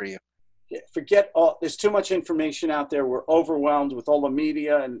that be for you? Forget all. There's too much information out there. We're overwhelmed with all the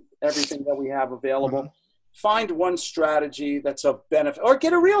media and everything that we have available. Mm-hmm. Find one strategy that's of benefit, or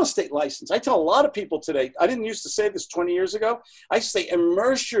get a real estate license. I tell a lot of people today, I didn't used to say this 20 years ago. I say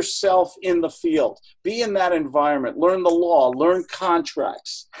immerse yourself in the field. Be in that environment. Learn the law. Learn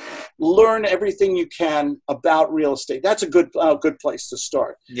contracts. Learn everything you can about real estate. That's a good place to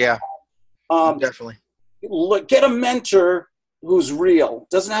start. Yeah, definitely. Get a mentor who's real.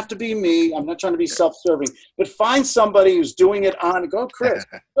 Doesn't have to be me. I'm not trying to be self-serving, but find somebody who's doing it on. Go, Chris.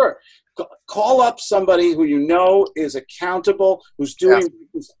 Sure. Call up somebody who you know is accountable, who's doing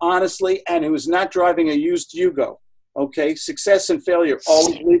this honestly, and who's not driving a used Yugo. Okay? Success and failure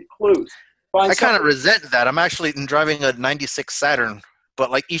always leave clues. I kind of resent that. I'm actually driving a 96 Saturn, but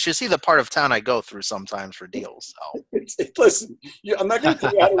like you should see the part of town I go through sometimes for deals. So. Listen, I'm not going to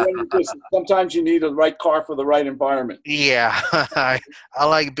tell you how to run your business. Sometimes you need the right car for the right environment. Yeah, I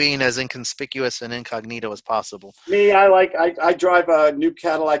like being as inconspicuous and incognito as possible. Me, I drive a new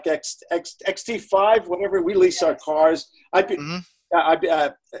Cadillac XT5, whatever. We lease our cars. XJ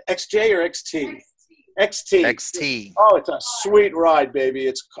or XT? XT. Oh, it's a sweet ride, baby.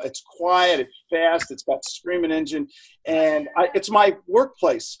 It's quiet, it's fast, it's got screaming engine, and it's my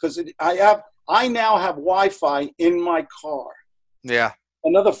workplace because I now have Wi-Fi in my car. Yeah.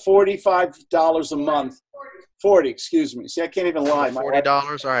 Another $45 a month. 40, excuse me. See, I can't even lie.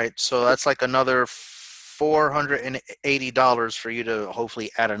 $40. All right, so that's like another $480 for you to hopefully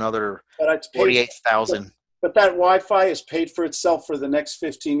add another 48,000. But that Wi-Fi is paid for itself for the next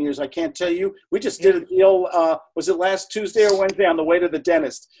 15 years. I can't tell you. We just did a deal. Was it last Tuesday or Wednesday on the way to the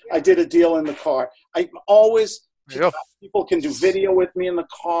dentist? I did a deal in the car. People can do video with me in the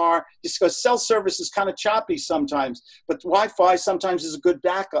car. Just because cell service is kind of choppy sometimes, but Wi-Fi sometimes is a good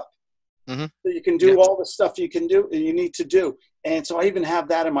backup. Mm-hmm. So you can do all the stuff you need to do. And so I even have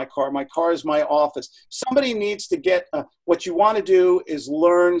that in my car. My car is my office. Somebody needs to get what you want to do is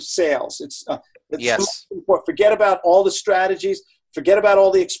learn sales. It's important. Forget about all the strategies. Forget about all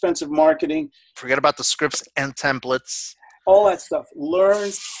the expensive marketing. Forget about the scripts and templates. All that stuff.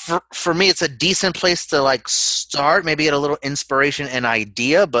 Learn. For me, it's a decent place to like start, maybe get a little inspiration and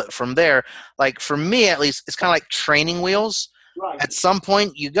idea. But from there, like for me at least, it's kind of like training wheels. Right. At some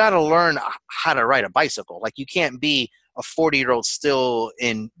point, you got to learn how to ride a bicycle. Like you can't be a 40-year-old still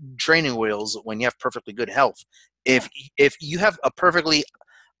in training wheels when you have perfectly good health. If you have a perfectly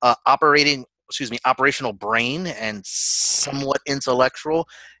operating operational brain and somewhat intellectual,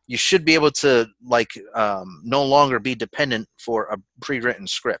 you should be able to like no longer be dependent for a pre-written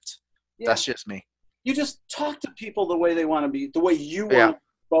script. Yeah. That's just me. You just talk to people the way they want to be, the way you want Yeah. to be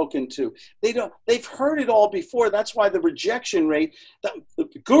spoken to. They've heard it all before. That's why the rejection rate, the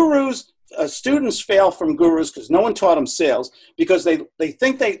gurus, students fail from gurus because no one taught them sales, because they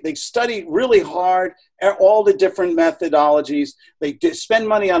think they study really hard all the different methodologies. They spend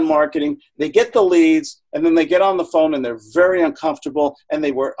money on marketing. They get the leads, and then they get on the phone and they're very uncomfortable, and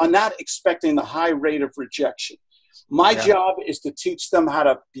they were not expecting the high rate of rejection. My job is to teach them how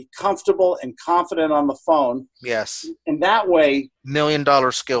to be comfortable and confident on the phone. Yes. And that way, $1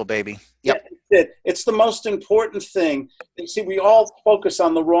 million skill, baby. Yep. It's the most important thing. You see, we all focus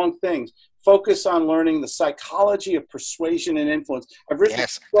on the wrong things. Focus on learning the psychology of persuasion and influence. I've written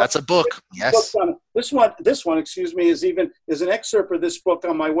that's a book. Yes. This one, excuse me, is an excerpt of this book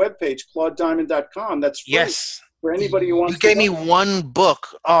on my webpage, ClaudeDiamond.com. That's free for anybody who wants. You gave me one book.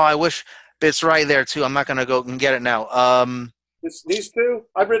 Oh, I wish it's right there too. I'm not gonna go and get it now. These two,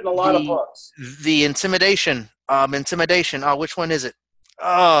 I've written a lot of books. The intimidation. Oh, which one is it?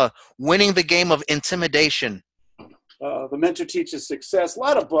 Winning the Game of Intimidation. The Mentor Teaches Success. A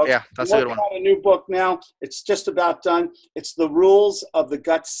lot of books. Yeah, that's a good one. I'm working on a new book now. It's just about done. It's the rules of the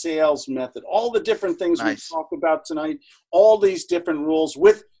gut sales method. All the different things we talked about tonight. All these different rules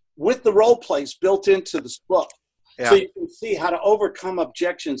with the role plays built into this book. Yeah. So you can see how to overcome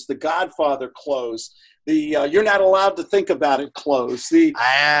objections. The Godfather close. The you're not allowed to think about it close.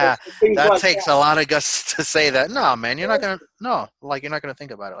 That takes a lot of guts to say that. No, man, you're not gonna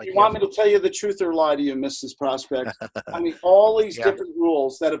think about it. Like, you want me to tell you the truth or lie to you, Mrs. Prospect? I mean, all these different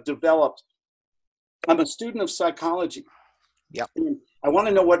rules that have developed. I'm a student of psychology. Yep. I want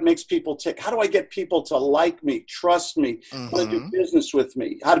to know what makes people tick. How do I get people to like me, trust me, want to do business with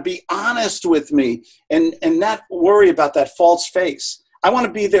me, how to be honest with me, and not worry about that false face. I want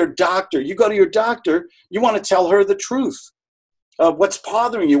to be their doctor. You go to your doctor, you want to tell her the truth. What's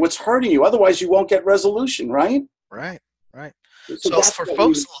bothering you, what's hurting you. Otherwise, you won't get resolution, right? Right. So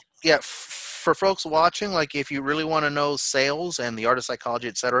for folks watching, like if you really want to know sales and the art of psychology,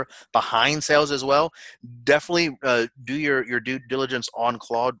 et cetera, behind sales as well, definitely do your due diligence on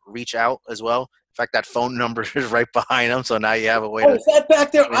Claude. Reach out as well. In fact, that phone number is right behind him, so now you have a way to... is that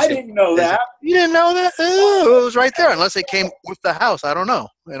back there? I didn't know that. You didn't know that? Oh, it was right there, unless it came with the house. I don't know,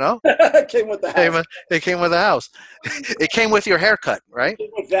 It came with the house. It came with the house. It came with your haircut, right? It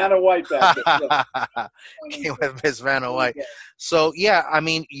came with Vanna White back there. Came with Miss Vanna White. So, yeah, I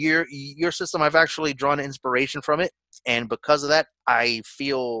mean, your system, I've actually drawn inspiration from it, and because of that, I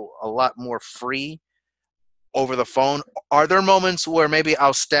feel a lot more free over the phone. Are there moments where maybe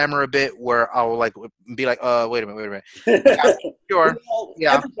I'll stammer a bit, where I'll be like, wait a minute. Yeah, sure.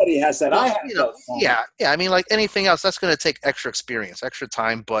 Yeah. Everybody has that. I have Yeah. I mean, like anything else, that's going to take extra experience, extra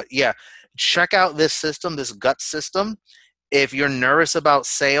time. But yeah, check out this system, this gut system. If you're nervous about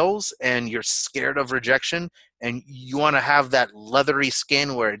sales and you're scared of rejection and you want to have that leathery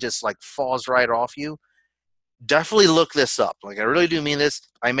skin where it just like falls right off you, definitely look this up. Like, I really do mean this.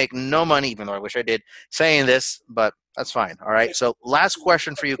 I make no money, even though I wish I did, saying this, but that's fine. All right. So last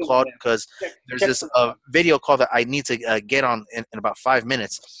question for you, Claude, because there's this video call that I need to get on in about 5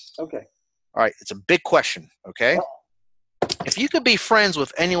 minutes. Okay. All right. It's a big question. Okay. If you could be friends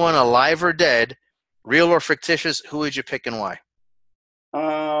with anyone alive or dead, real or fictitious, who would you pick and why?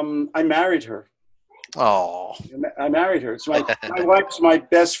 I married her. Oh. I married her. It's my wife's my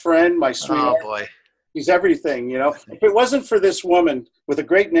best friend, my sweetheart. Oh, boy. He's everything, If it wasn't for this woman, with a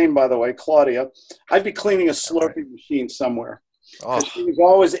great name, by the way, Claudia, I'd be cleaning a Slurpee machine somewhere. Oh. She was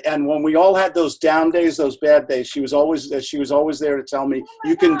always, and when we all had those down days, those bad days, she was always there to tell me,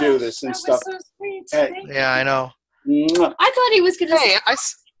 you can do this and stuff. So sweet. Hey. Yeah, I know. I thought he was going to say, I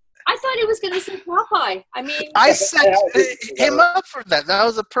thought he was going to say Popeye. I mean, I set him up for that. That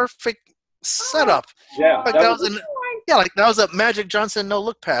was a perfect setup. Yeah. That was a Magic Johnson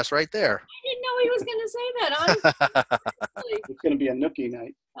no-look pass right there. I didn't know he was going to say that. Honestly. It's going to be a nookie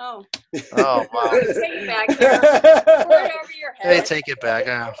night. Oh. Oh, wow. Take it back there. Pour it over your head. Hey, take it back.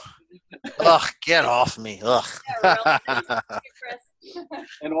 Ugh, get off me. Ugh. Yeah, really. Chris.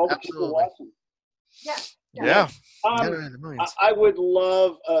 And all the people watching. Yeah. I would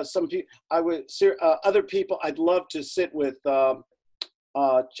love some people. Other people. I'd love to sit with Dr.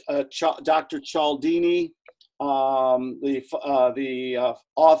 Cialdini, the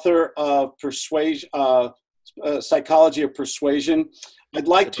author of Persuasion, Psychology of Persuasion. I'd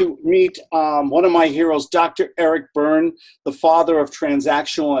like to meet one of my heroes, Dr. Eric Berne, the father of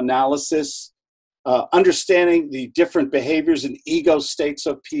transactional analysis, understanding the different behaviors and ego states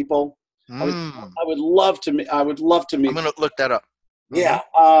of people. Mm. I would love to meet. I would love to I'm meet. gonna look that up. Yeah.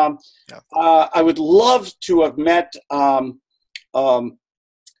 Yeah. I would love to have met um,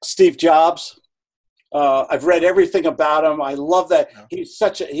 Steve Jobs. I've read everything about him. I love that Yeah.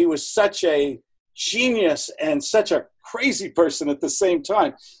 he was such a genius and such a crazy person at the same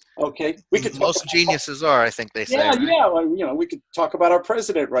time. Okay, we could talk Most about, geniuses are, I think they say. yeah, Right? yeah. Well, we could talk about our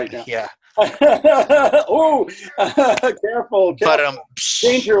president right now. Yeah. Oh, careful, But careful.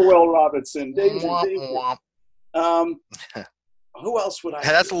 Danger, Will Robinson. Danger, womp, danger. womp. Um, who else would I?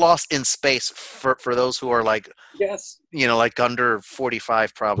 That's lost in space for those who are like, Yes. like under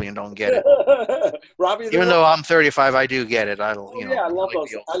 45 probably and don't get it. Robbie the Even though I'm 35, I do get it. I Oh, yeah, I love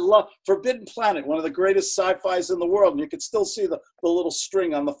like those. I love Forbidden Planet, one of the greatest sci-fis in the world, and you can still see the little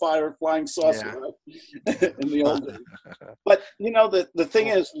string on the flying saucer, right? In the old days. But the thing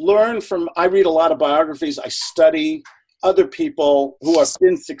is, I read a lot of biographies. I study other people who have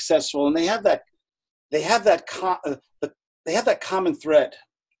been successful, and they have that common thread.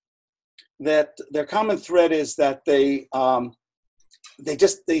 That their common thread is that they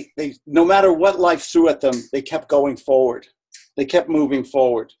no matter what life threw at them, they kept going forward. They kept moving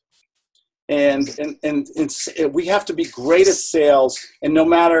forward. And we have to be great at sales, and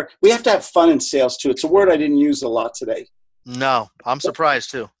we have to have fun in sales too. It's a word I didn't use a lot today. No, I'm surprised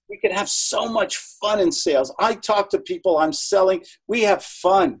too. We can have so much fun in sales. I talk to people I'm selling. We have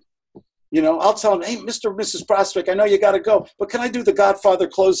fun. I'll tell them, hey, Mr. or Mrs. Prospect, I know you got to go, but can I do the Godfather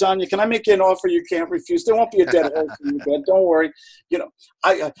close on you? Can I make you an offer you can't refuse? There won't be a dead horse in your bed. Don't worry.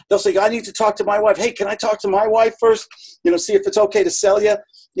 They'll say, I need to talk to my wife. Hey, can I talk to my wife first? See if it's okay to sell you.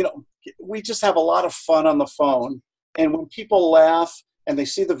 We just have a lot of fun on the phone. And when people laugh and they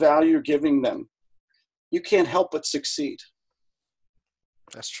see the value you're giving them, you can't help but succeed.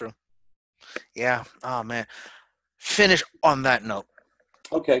 That's true. Yeah. Oh, man. Finish on that note.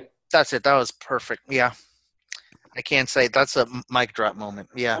 Okay. That's it. That was perfect. Yeah. I can't say that's a mic drop moment.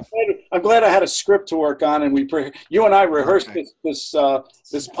 Yeah. I'm glad I had a script to work on, and you and I rehearsed this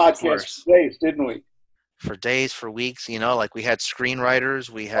podcast for days, didn't we? For days, for weeks, like we had screenwriters,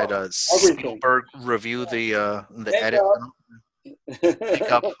 we had Spielberg review the edit.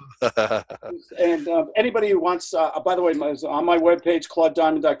 Makeup. And anybody who wants, by the way, on my webpage,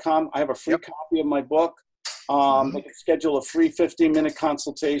 ClaudeDiamond.com, I have a free copy of my book. They can schedule a free 15-minute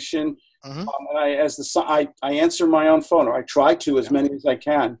consultation. And I answer my own phone, or I try to as many as I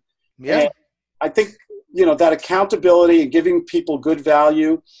can. Yeah. And I think, that accountability and giving people good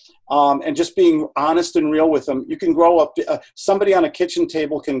value and just being honest and real with them, you can grow up. Somebody on a kitchen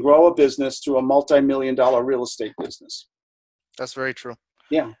table can grow a business to a multi-million-dollar real estate business. That's very true.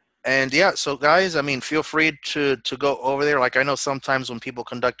 Yeah. And so guys, feel free to go over there. Like I know sometimes when people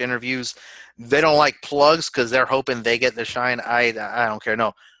conduct interviews, they don't like plugs because they're hoping they get the shine. I don't care.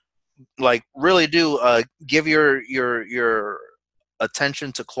 No, like really do give your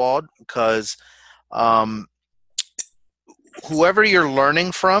attention to Claude, because whoever you're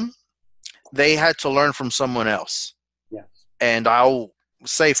learning from, they had to learn from someone else. Yeah. And I'll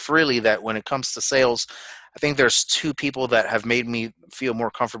say freely that when it comes to sales, I think there's two people that have made me feel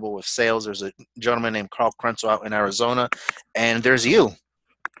more comfortable with sales. There's a gentleman named Carl Krenzel out in Arizona, and there's you.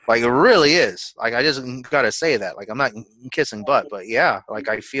 Like, it really is. Like, I just got to say that. Like, I'm not kissing butt, but yeah, like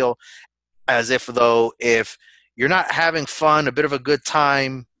I feel as if you're not having fun, a bit of a good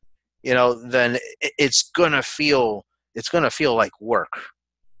time, then it's going to feel like work.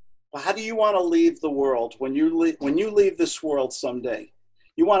 Well, how do you want to leave the world when you leave this world someday?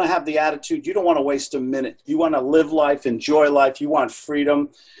 You want to have the attitude, you don't want to waste a minute. You want to live life, enjoy life. You want freedom.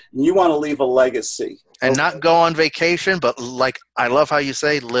 And you want to leave a legacy. And not go on vacation, but like, I love how you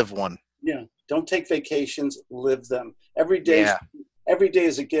say, live one. Yeah. Don't take vacations, live them. Every day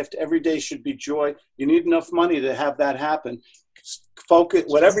is a gift. Every day should be joy. You need enough money to have that happen. Focus,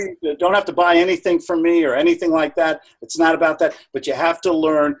 whatever you don't have to buy anything from me or anything like that. It's not about that, but you have to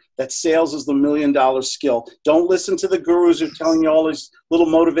learn that sales is the $1 million skill. Don't listen to the gurus who are telling you all these little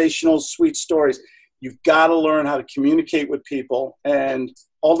motivational sweet stories. You've got to learn how to communicate with people, and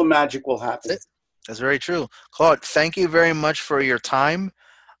all the magic will happen. That's very true. Claude, thank you very much for your time.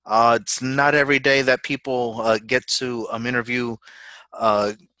 It's not every day that people get to interview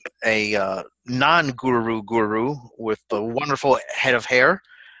a non-guru with a wonderful head of hair.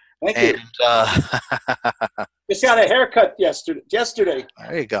 Thank you. Just got a haircut yesterday.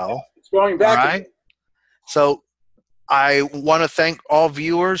 There you go. It's growing back. All right. So I want to thank all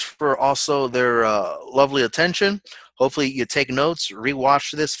viewers for also their lovely attention. Hopefully you take notes,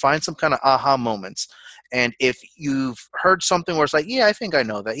 rewatch this, find some kind of aha moments. And if you've heard something where it's like, yeah, I think I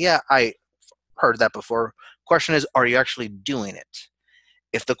know that. Yeah, I heard that before. Question is, are you actually doing it?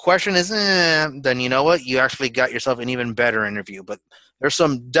 If the question is, then you know what? You actually got yourself an even better interview. But there's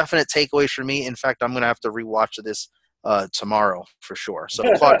some definite takeaways for me. In fact, I'm going to have to rewatch this tomorrow for sure. So,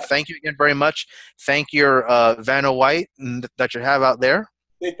 Claude, thank you again very much. Thank your Vanna White that you have out there.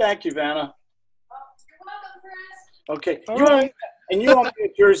 Hey, thank you, Vanna. Okay. All right. And you owe me a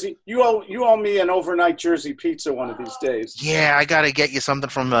Jersey. You owe me an overnight Jersey pizza one of these days. Yeah, I got to get you something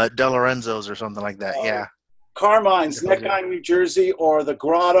from De Lorenzo's or something like that. Yeah. Carmine's, Neckine, New Jersey, or the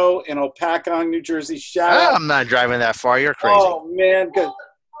Grotto in Opakon, New Jersey. Shout out. I'm not driving that far. You're crazy. Oh, man. Good.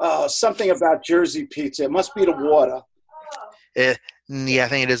 Something about Jersey pizza. It must be the water. Yeah, I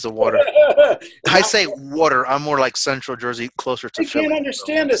think it is the water. I say water. I'm more like Central Jersey, closer to Philly. You can't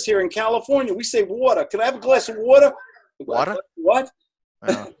understand us here in California. We say water. Can I have a glass of water? Water? What?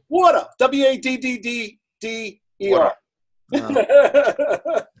 Water. W-A-D-D-D-D-E-R.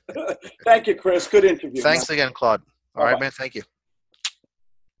 Thank you, Chris. Good interview. Thanks again, Claude. All right, man. Thank you.